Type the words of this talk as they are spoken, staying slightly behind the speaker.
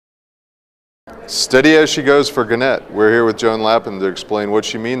Steady as she goes for Gannett. We're here with Joan Lappin to explain what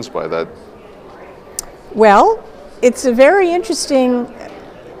she means by that. Well, it's a very interesting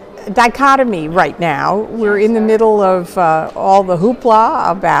dichotomy right now. We're in the middle of all the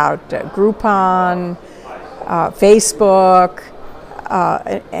hoopla about Groupon, Facebook,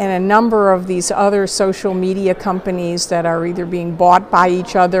 and a number of these other social media companies that are either being bought by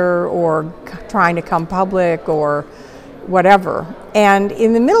each other or trying to come public or whatever. And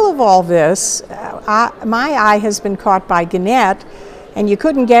in the middle of all this, my eye has been caught by Gannett, and you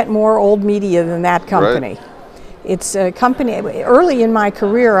couldn't get more old media than that company. Right. It's a company, early in my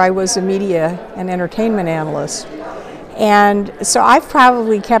career I was a media and entertainment analyst. And so I've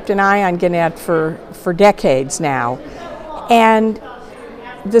probably kept an eye on Gannett for decades now. And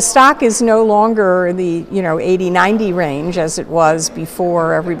the stock is no longer in the 80-90 range as it was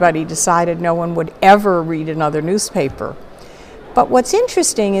before everybody decided no one would ever read another newspaper. But what's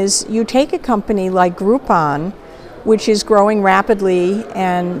interesting is you take a company like Groupon, which is growing rapidly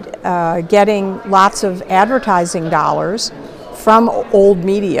and getting lots of advertising dollars from old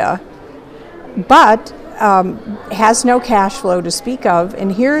media, but has no cash flow to speak of.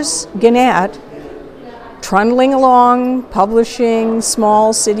 And here's Gannett trundling along, publishing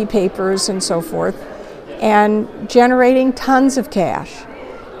small city papers and so forth, and generating tons of cash.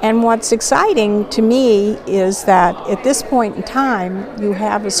 And what's exciting to me is that at this point in time, you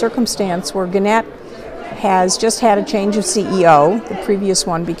have a circumstance where Gannett has just had a change of CEO. The previous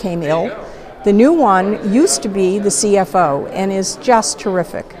one became ill. The new one used to be the CFO and is just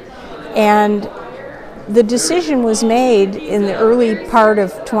terrific. And the decision was made in the early part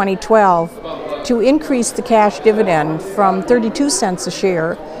of 2012 to increase the cash dividend from 32 cents a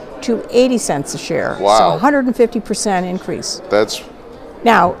share to 80 cents a share. Wow. So 150% increase.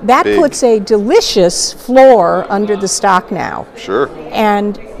 Now, that big. puts a delicious floor under the stock now. Sure.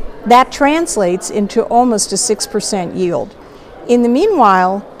 And that translates into almost a 6% yield. In the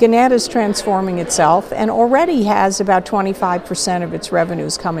meanwhile, Gannett is transforming itself and already has about 25% of its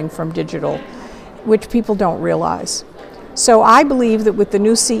revenues coming from digital, which people don't realize. So I believe that with the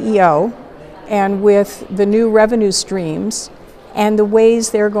new CEO and with the new revenue streams and the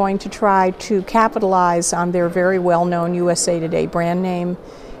ways they're going to try to capitalize on their very well-known USA Today brand name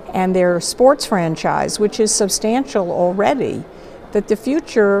and their sports franchise, which is substantial already, that the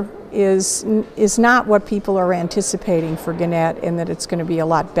future is not what people are anticipating for Gannett, and that it's going to be a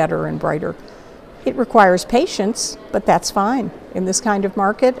lot better and brighter. It requires patience, but that's fine. In this kind of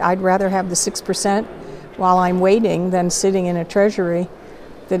market, I'd rather have the 6% while I'm waiting than sitting in a treasury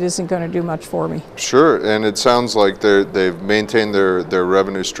that isn't going to do much for me. Sure, and it sounds like they've maintained their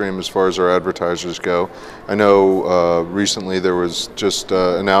revenue stream as far as their advertisers go. I know recently there was just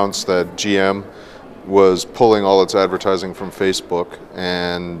announced that GM was pulling all its advertising from Facebook,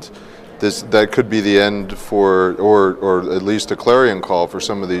 and that could be the end for, or at least a clarion call for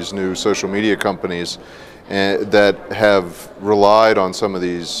some of these new social media companies that have relied on some of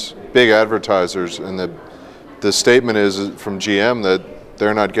these big advertisers. And the statement is from GM that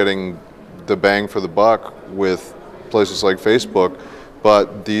they're not getting the bang for the buck with places like Facebook,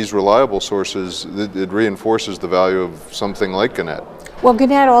 but these reliable sources, it reinforces the value of something like Gannett. Well,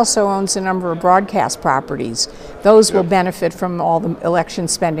 Gannett also owns a number of broadcast properties. Those will benefit from all the election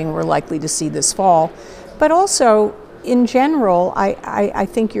spending we're likely to see this fall. But also, in general, I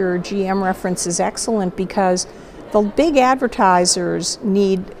think your GM reference is excellent, because the big advertisers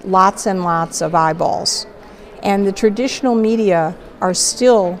need lots and lots of eyeballs. And the traditional media are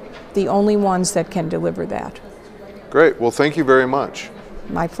still the only ones that can deliver that. Great. Well, thank you very much.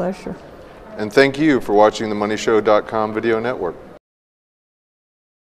 My pleasure. And thank you for watching the MoneyShow.com video network.